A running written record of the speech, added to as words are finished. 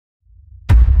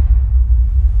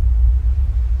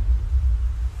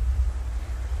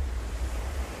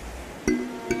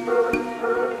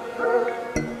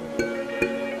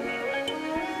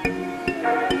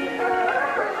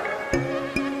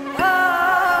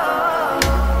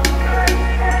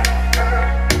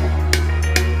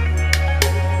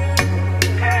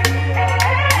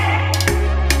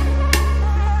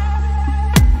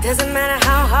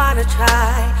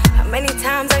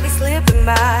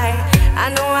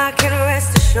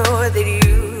sure that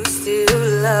you still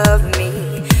love me.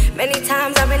 Many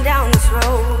times I've been down this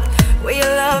road where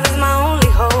your love is my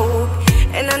only hope,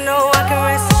 and I know I can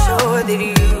rest assured that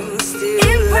you still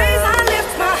in praise I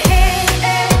lift my head.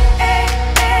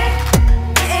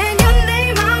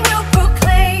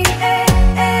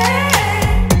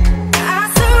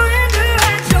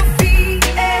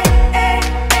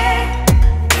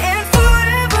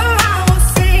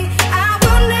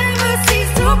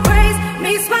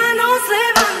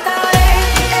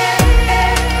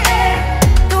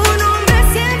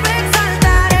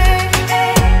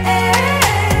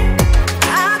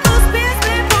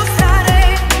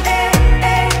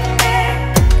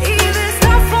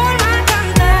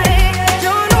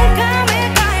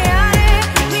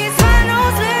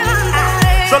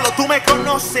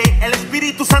 El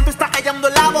Espíritu Santo está callando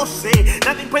la voz.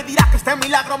 Nadie impedirá que este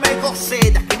milagro me goce.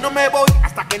 De aquí no me voy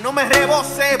hasta que no me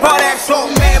rebose. Por eso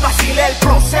me vacile el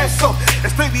proceso.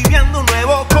 Estoy viviendo un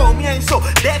nuevo comienzo.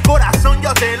 De corazón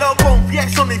yo te lo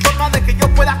confieso. No hay forma de que yo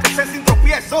pueda crecer sin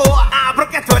tropiezo.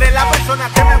 Porque tú eres la persona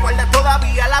que me guarda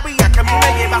todavía. La vía que a mí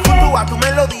me lleva junto a tu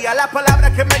melodía. La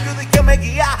palabra que me ayuda y que me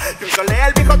guía. Que lea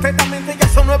el Viejo Testamento y ya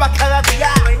son nuevas cada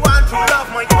día. I want to love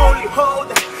my only hold.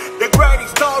 The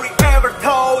greatest story ever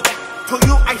told. To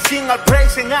you I sing, I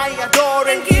praise and I adore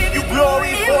and give you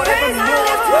glory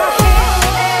forevermore.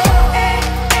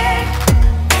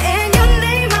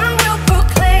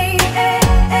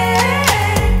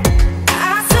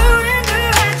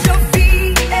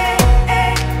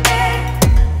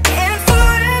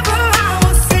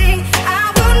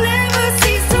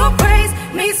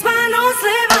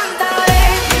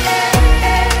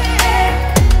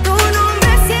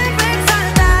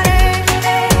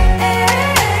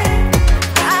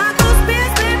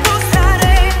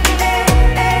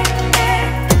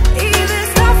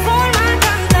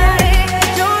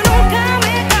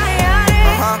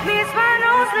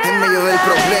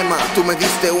 Tú me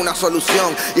diste una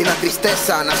solución y en la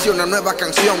tristeza nació una nueva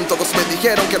canción. Todos me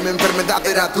dijeron que mi enfermedad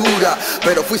era dura,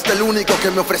 pero fuiste el único que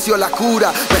me ofreció la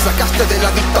cura. Me sacaste de la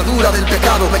dictadura del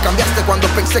pecado. Me cambiaste cuando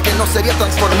pensé que no sería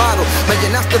transformado. Me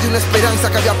llenaste de una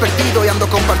esperanza que había perdido y ando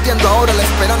compartiendo ahora la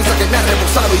esperanza que me ha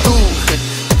rebosado. Y tú,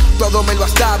 todo me lo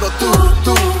has dado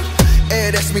tú.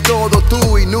 Eres mi todo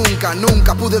tú y nunca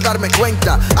pude darme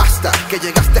cuenta hasta que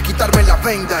llegaste a quitarme la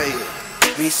venda y...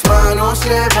 Mis manos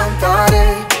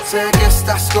levantaré, sé que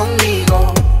estás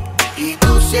conmigo y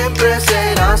tú siempre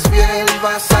serás fiel,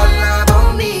 vas al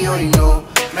lado mío y no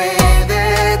me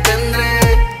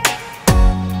detendré.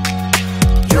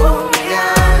 Yo me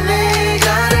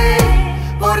alegraré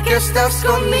porque estás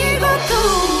conmigo tú.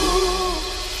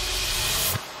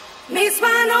 Mis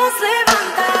manos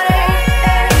levantaré.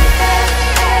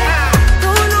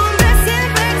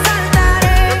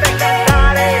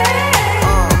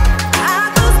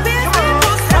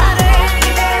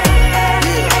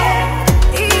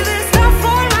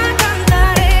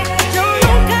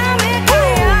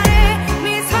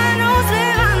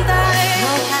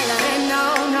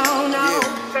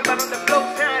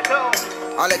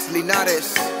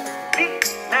 Linares, sí,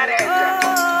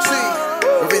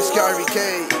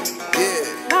 Rubinsky, yeah.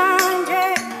 Mange,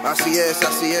 así es,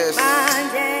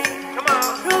 Mange,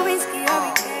 Rubinsky.